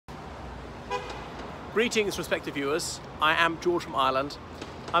Greetings, respected viewers. I am George from Ireland.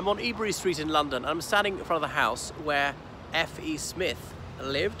 I'm on Ebury Street in London, and I'm standing in front of the house where F.E. Smith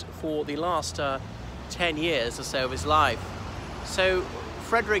lived for the last 10 years or so of his life. So,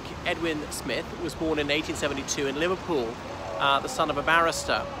 Frederick Edwin Smith was born in 1872 in Liverpool, the son of a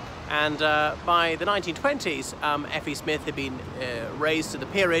barrister. And by the 1920s, F.E. Smith had been raised to the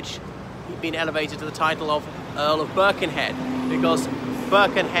peerage. He'd been elevated to the title of Earl of Birkenhead, because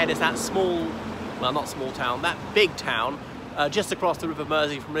Birkenhead is that small, well, not small town, that big town just across the River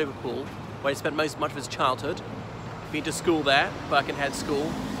Mersey from Liverpool, where he spent much of his childhood. Been to school there, Birkenhead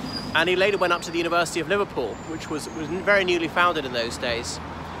School, and he later went up to the University of Liverpool, which was very newly founded in those days.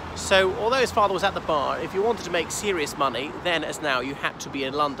 So, although his father was at the bar, if you wanted to make serious money, then as now, you had to be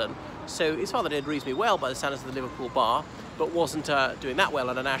in London. So his father did reasonably well by the standards of the Liverpool bar, but wasn't doing that well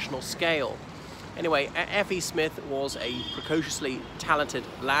on a national scale. Anyway, F.E. Smith was a precociously talented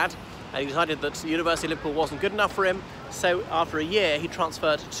lad, and he decided that the University of Liverpool wasn't good enough for him, so after a year he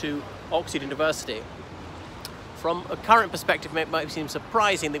transferred to Oxford University. From a current perspective, it might seem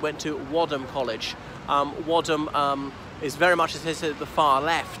surprising they went to Wadham College. Wadham is very much, as I said, the far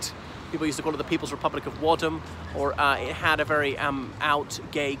left. People used to call it the People's Republic of Wadham, or it had a very out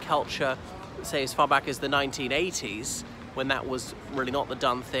gay culture, say as far back as the 1980s, when that was really not the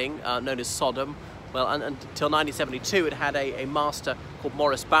done thing, known as Sodom. Well, until 1972, it had a master called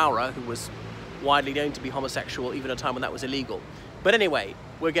Maurice Bowrer, who was widely known to be homosexual, even at a time when that was illegal. But anyway,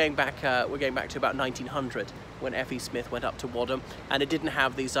 we're going back to about 1900, when F.E. Smith went up to Wadham, and it didn't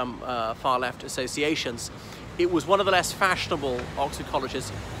have these far left associations. It was one of the less fashionable Oxford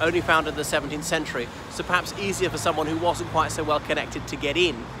colleges, only founded in the 17th century, so perhaps easier for someone who wasn't quite so well connected to get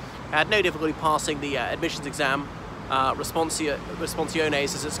in. I had no difficulty passing the admissions exam,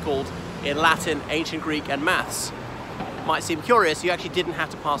 responsiones as it's called, in Latin, Ancient Greek and Maths. Might seem curious, you actually didn't have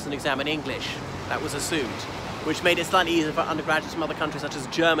to pass an exam in English. That was assumed, which made it slightly easier for undergraduates from other countries such as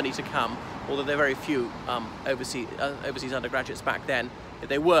Germany to come, although there are very few overseas undergraduates back then. If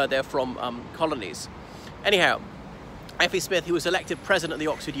they were, they're from colonies. Anyhow, F.E. Smith, who was elected president of the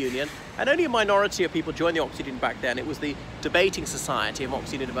Oxford Union, and only a minority of people joined the Oxford Union back then. It was the debating society of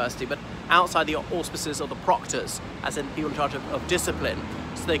Oxford University, but outside the auspices of the proctors, as in people in charge of discipline,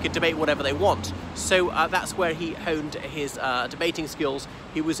 so they could debate whatever they want. So that's where he honed his debating skills.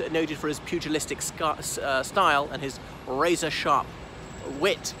 He was noted for his pugilistic style and his razor-sharp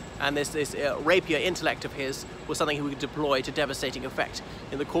wit, and this rapier intellect of his was something he would deploy to devastating effect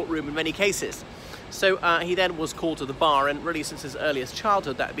in the courtroom in many cases. So he then was called to the bar, and really since his earliest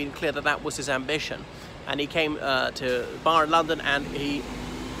childhood that had been clear that that was his ambition. And he came to the bar in London, and he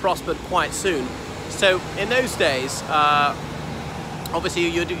prospered quite soon. So in those days, obviously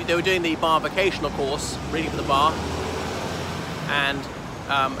they were doing the bar vocational course, reading for the bar, and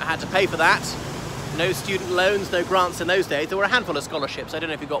had to pay for that. No student loans, no grants in those days. There were a handful of scholarships. I don't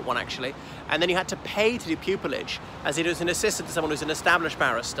know if you got one actually. And then you had to pay to do pupillage, as it was an assistant to someone who's an established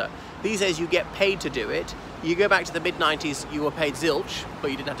barrister. These days you get paid to do it. You go back to the mid-90s, you were paid zilch,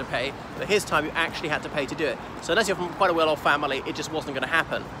 but you didn't have to pay. But his time you actually had to pay to do it. So unless you're from quite a well-off family, it just wasn't going to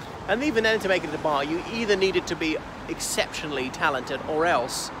happen. And even then, to make it to the bar, you either needed to be exceptionally talented or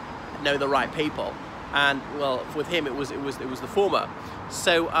else know the right people. And well, with him it was the former.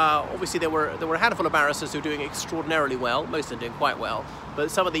 So obviously there were a handful of barristers who were doing extraordinarily well, most of them doing quite well,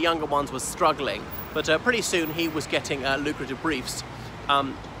 but some of the younger ones were struggling. But pretty soon he was getting lucrative briefs.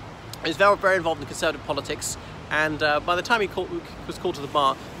 He was very involved in conservative politics, and by the time he was called to the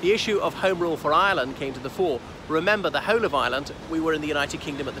bar, the issue of Home Rule for Ireland came to the fore. Remember, the whole of Ireland, we were in the United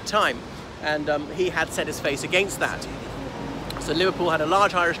Kingdom at the time, and he had set his face against that. So Liverpool had a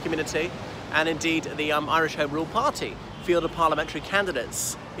large Irish community, and indeed the Irish Home Rule Party fielded parliamentary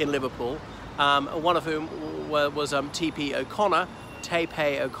candidates in Liverpool, one of whom was T.P. O'Connor,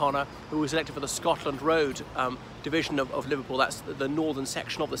 T.P. O'Connor, who was elected for the Scotland Road division of Liverpool. That's the northern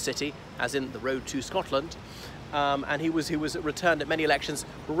section of the city, as in the road to Scotland. And he was returned at many elections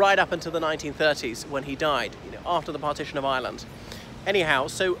right up until the 1930s, when he died, after the partition of Ireland. Anyhow,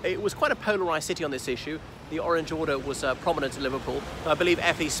 so it was quite a polarised city on this issue. The Orange Order was prominent in Liverpool. I believe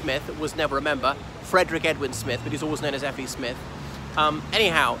F.E. Smith was never a member, Frederick Edwin Smith, but he's always known as F.E. Smith.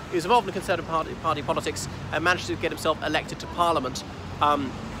 Anyhow, he was involved in Conservative Party politics and managed to get himself elected to Parliament.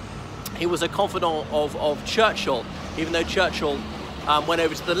 He was a confidant of Churchill. Even though Churchill went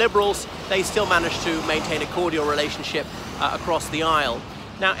over to the Liberals, they still managed to maintain a cordial relationship across the aisle.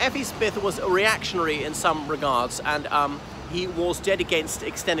 Now, F.E. Smith was a reactionary in some regards, and he was dead against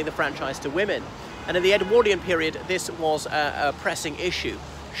extending the franchise to women. And in the Edwardian period, this was a pressing issue.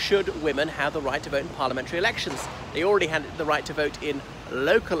 should women have the right to vote in parliamentary elections? They already had the right to vote in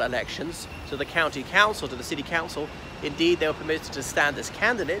local elections, to the county council, to the city council. Indeed, they were permitted to stand as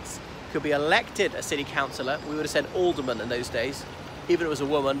candidates, could be elected a city councillor. We would have said alderman in those days, even if it was a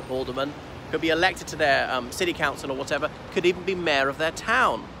woman, alderman, could be elected to their city council or whatever, could even be mayor of their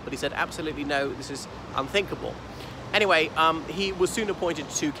town. But he said, absolutely no, this is unthinkable. Anyway, he was soon appointed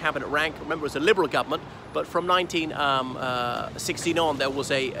to cabinet rank. Remember, it was a Liberal government, but from 1916 on, there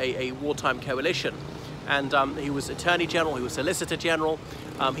was a wartime coalition. And he was Attorney General, he was Solicitor-General.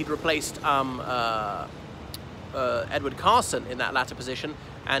 He'd replaced Edward Carson in that latter position,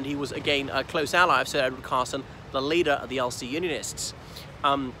 and he was again a close ally of Sir Edward Carson, the leader of the Ulster Unionists.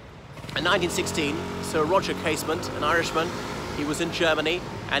 In 1916, Sir Roger Casement, an Irishman, he was in Germany,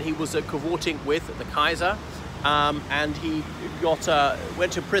 and he was cavorting with the Kaiser, and he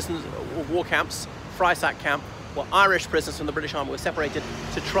went to prisons or war camps, Freisack camp, where Irish prisoners from the British Army were separated,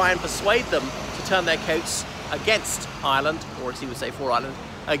 to try and persuade them to turn their coats against Ireland, or as he would say for Ireland,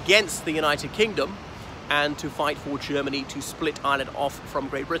 against the United Kingdom, and to fight for Germany to split Ireland off from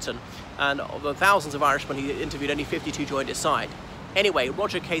Great Britain. And of the thousands of Irishmen he interviewed, only 52 joined his side. Anyway,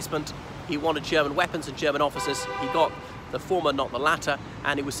 Roger Casement, he wanted German weapons and German officers. He got the former, not the latter,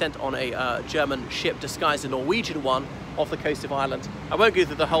 and he was sent on a German ship disguised a Norwegian one off the coast of Ireland. I won't go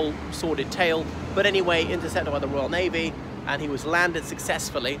through the whole sordid tale, but anyway, intercepted by the Royal Navy, and he was landed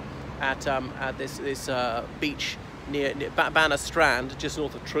successfully at this beach near Banner Strand, just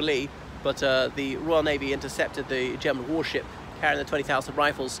north of Tralee. But the Royal Navy intercepted the German warship carrying the 20,000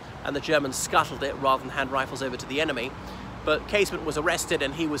 rifles, and the Germans scuttled it rather than hand rifles over to the enemy. But Casement was arrested,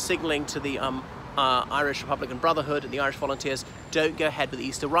 and he was signalling to the Irish Republican Brotherhood and the Irish Volunteers, don't go ahead with the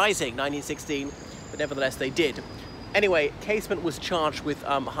Easter Rising, 1916, but nevertheless they did. Anyway, Casement was charged with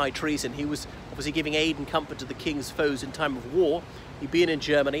high treason. He was obviously giving aid and comfort to the king's foes in time of war. He'd been in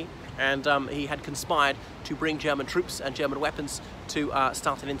Germany, and he had conspired to bring German troops and German weapons to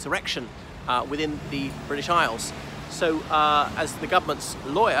start an insurrection within the British Isles. So as the government's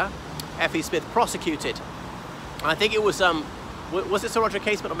lawyer, F.E. Smith prosecuted. I think it was it Sir Roger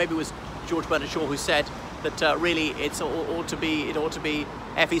Casement, or maybe it was George Bernard Shaw, who said that really it ought to be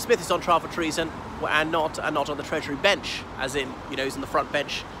F.E. Smith is on trial for treason, and not on the Treasury bench, as in, you know, he's on the front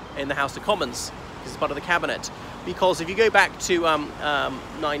bench in the House of Commons. He's part of the cabinet. Because if you go back to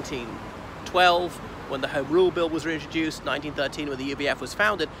 1912, when the Home Rule Bill was reintroduced, 1913 when the UBF was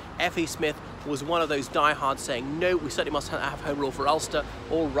founded, F.E. Smith was one of those diehards saying, no, we certainly must have Home Rule for Ulster.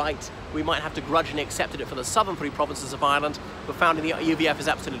 All right, we might have to grudgingly accepted it for the southern three provinces of Ireland, but founding the UVF is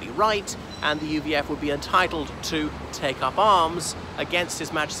absolutely right, and the UVF would be entitled to take up arms against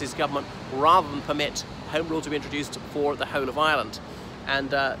His Majesty's government rather than permit Home Rule to be introduced for the whole of Ireland.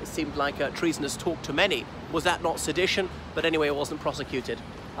 And it seemed like a treasonous talk to many. Was that not sedition? But anyway, it wasn't prosecuted.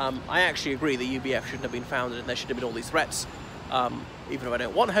 I actually agree the UBF shouldn't have been founded, and there shouldn't have been all these threats. Even if I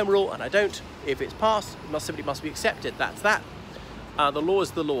don't want Home Rule, and I don't, if it's passed, it simply must be accepted. That's that. The law is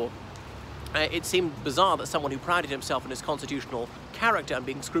the law. It seemed bizarre that someone who prided himself on his constitutional character and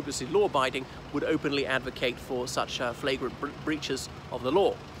being scrupulously law-abiding would openly advocate for such flagrant breaches of the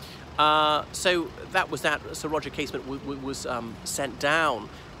law. So that was that. Sir Roger Casement was sent down,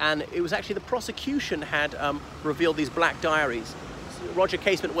 and it was actually the prosecution had revealed these black diaries. Roger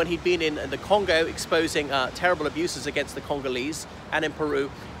Casement, when he'd been in the Congo exposing terrible abuses against the Congolese, and in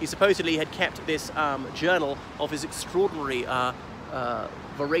Peru, he supposedly had kept this journal of his extraordinary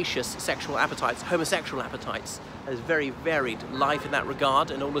voracious sexual appetites, homosexual appetites. His very varied life in that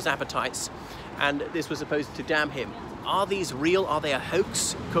regard and all his appetites, and this was supposed to damn him. Are these real? Are they a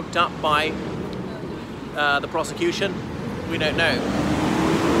hoax cooked up by the prosecution? We don't know.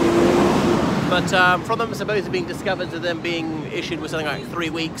 But from them supposedly being discovered to them being issued with something like 3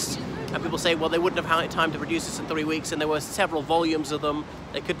 weeks, and people say, well, they wouldn't have had time to produce this in 3 weeks, and there were several volumes of them.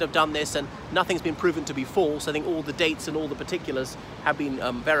 They couldn't have done this, and nothing's been proven to be false. I think all the dates and all the particulars have been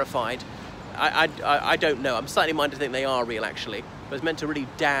verified. I don't know. I'm slightly minded to think they are real, actually. But it's meant to really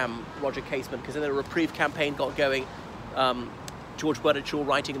damn Roger Casement, because then the reprieve campaign got going. George Bernard Shaw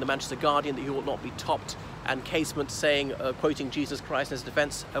writing in the Manchester Guardian that he ought not be topped, and Casement saying, quoting Jesus Christ in his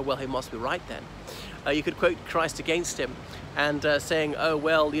defence, oh, well, he must be right then. You could quote Christ against him, and saying, oh,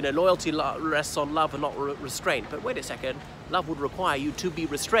 well, you know, loyalty rests on love and not restraint. But wait a second, love would require you to be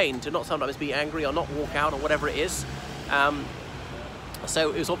restrained, to not sometimes be angry or not walk out or whatever it is.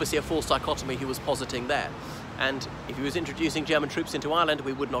 So it was obviously a false dichotomy he was positing there. And if he was introducing German troops into Ireland,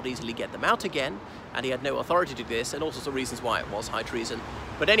 we would not easily get them out again, and he had no authority to do this, and all sorts of reasons why it was high treason.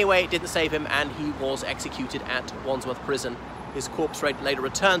 But anyway, it didn't save him, and he was executed at Wandsworth Prison. His corpse later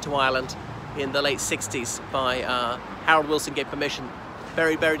returned to Ireland in the late 60s by Harold Wilson gave permission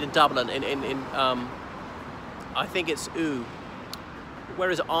buried in Dublin I think it's where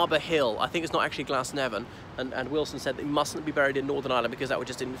is it? Arbor Hill. I think it's not actually Glasnevin. And Wilson said that he mustn't be buried in Northern Ireland because that would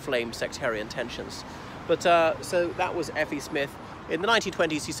just inflame sectarian tensions. But so that was F.E. Smith. In the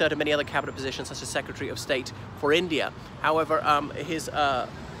 1920s, he served in many other cabinet positions, such as Secretary of State for India. However, his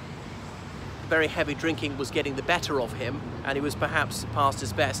very heavy drinking was getting the better of him, and he was perhaps past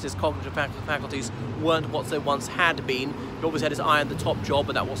his best. His cognitive faculties weren't what they once had been. He always had his eye on the top job,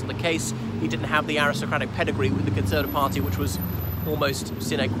 but that wasn't the case. He didn't have the aristocratic pedigree with the Conservative Party, which was almost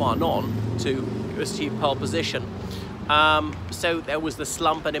sine qua non to achieve pole position. So there was the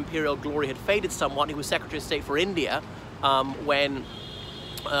slump, and imperial glory had faded somewhat. He was Secretary of State for India when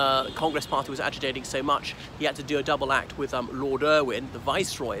the Congress Party was agitating so much. He had to do a double act with Lord Irwin, the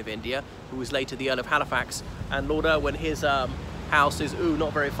Viceroy of India, who was later the Earl of Halifax. And Lord Irwin, his house is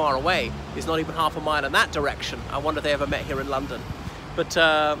not very far away. It's not even half a mile in that direction. I wonder if they ever met here in London. But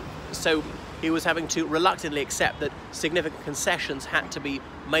so he was having to reluctantly accept that significant concessions had to be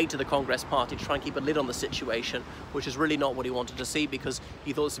made to the Congress Party to try and keep a lid on the situation, which is really not what he wanted to see, because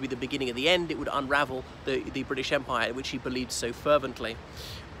he thought this would be the beginning of the end. It would unravel the British Empire, which he believed so fervently.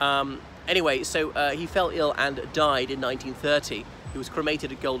 Anyway, so he fell ill and died in 1930. He was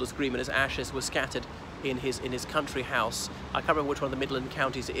cremated at Golders Green, and his ashes were scattered in his country house. I can't remember which one of the Midland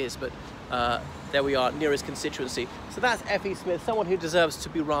counties it is, but there we are, near his constituency. So that's F.E. Smith, someone who deserves to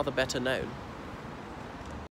be rather better known.